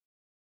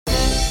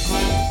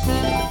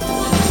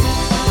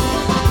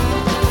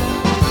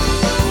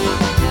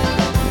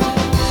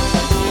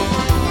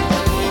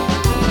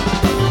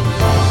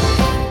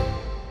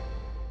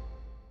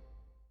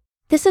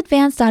This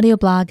advanced audio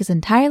blog is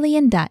entirely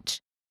in Dutch.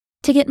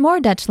 To get more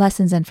Dutch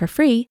lessons and for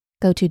free,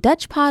 go to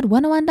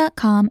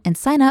DutchPod101.com and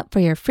sign up for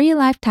your free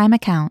lifetime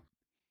account.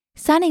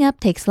 Signing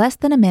up takes less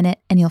than a minute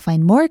and you'll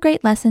find more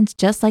great lessons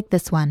just like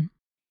this one.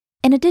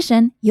 In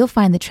addition, you'll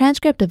find the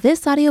transcript of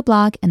this audio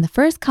blog and the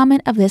first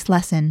comment of this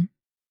lesson.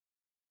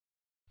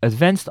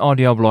 Advanced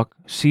Audio Blog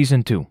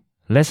Season 2,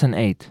 Lesson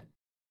 8.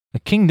 A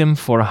Kingdom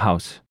for a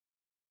House.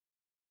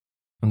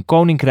 Een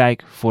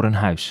Koninkrijk voor een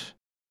Huis.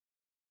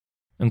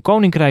 Een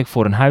Koninkrijk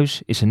voor een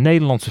Huis is een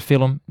Nederlandse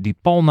film die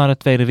pal na de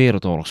Tweede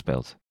Wereldoorlog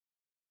speelt.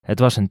 Het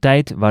was een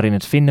tijd waarin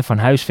het vinden van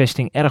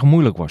huisvesting erg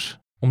moeilijk was,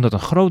 omdat een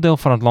groot deel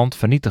van het land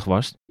vernietigd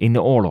was in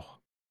de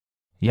oorlog.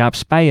 Jaap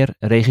Speyer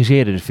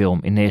regisseerde de film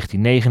in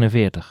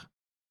 1949,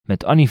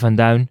 met Annie van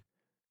Duin,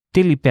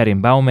 Tilly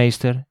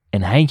Perrin-Bouwmeester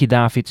en Heintje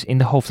Davids in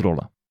de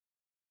hoofdrollen.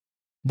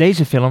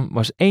 Deze film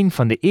was een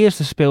van de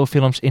eerste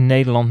speelfilms in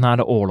Nederland na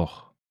de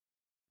oorlog.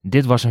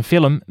 Dit was een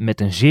film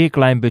met een zeer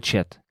klein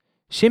budget,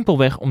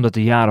 simpelweg omdat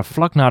de jaren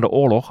vlak na de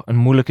oorlog een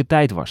moeilijke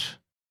tijd was.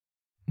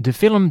 De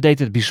film deed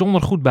het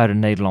bijzonder goed bij de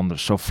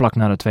Nederlanders zo vlak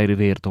na de Tweede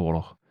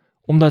Wereldoorlog,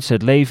 omdat ze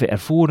het leven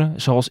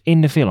ervoeren zoals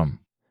in de film,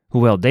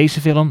 hoewel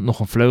deze film nog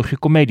een vleugje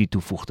komedie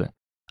toevoegde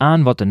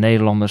aan wat de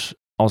Nederlanders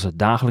als het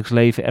dagelijks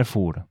leven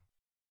ervoeren.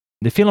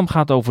 De film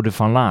gaat over de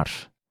Van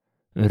Laars,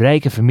 een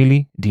rijke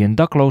familie die een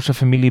dakloze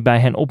familie bij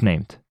hen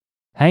opneemt.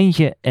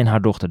 Heintje en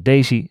haar dochter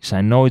Daisy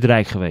zijn nooit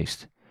rijk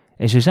geweest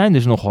en ze zijn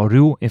dus nogal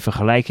ruw in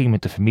vergelijking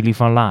met de familie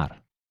Van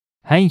Laar.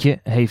 Heintje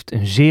heeft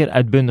een zeer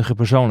uitbundige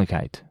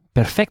persoonlijkheid,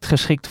 perfect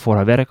geschikt voor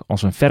haar werk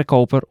als een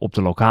verkoper op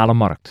de lokale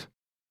markt.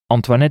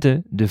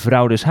 Antoinette, de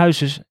vrouw des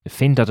huizes,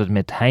 vindt dat het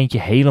met Heintje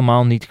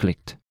helemaal niet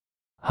klikt.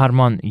 Haar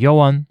man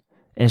Johan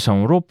en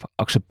zoon Rob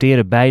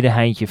accepteren beide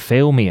Heintje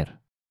veel meer.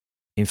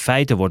 In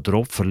feite wordt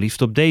Rob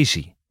verliefd op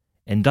Daisy.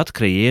 En dat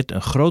creëert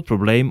een groot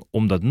probleem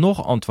omdat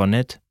nog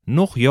Antoinette,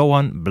 nog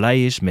Johan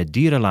blij is met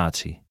die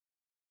relatie.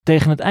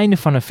 Tegen het einde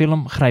van de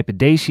film grijpen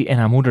Daisy en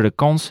haar moeder de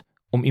kans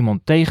om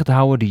iemand tegen te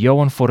houden die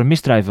Johan voor een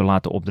misdrijf wil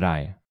laten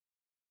opdraaien.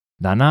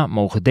 Daarna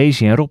mogen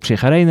Daisy en Rob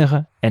zich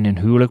herenigen en hun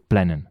huwelijk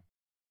plannen.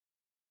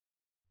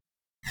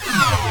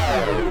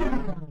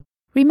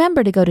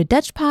 Remember to go to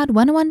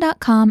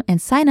DutchPod101.com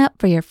and sign up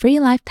for your free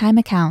lifetime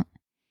account.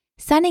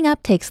 Signing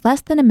up takes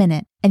less than a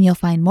minute and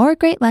you'll find more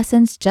great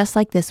lessons just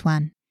like this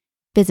one.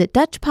 Visit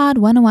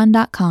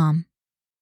DutchPod101.com.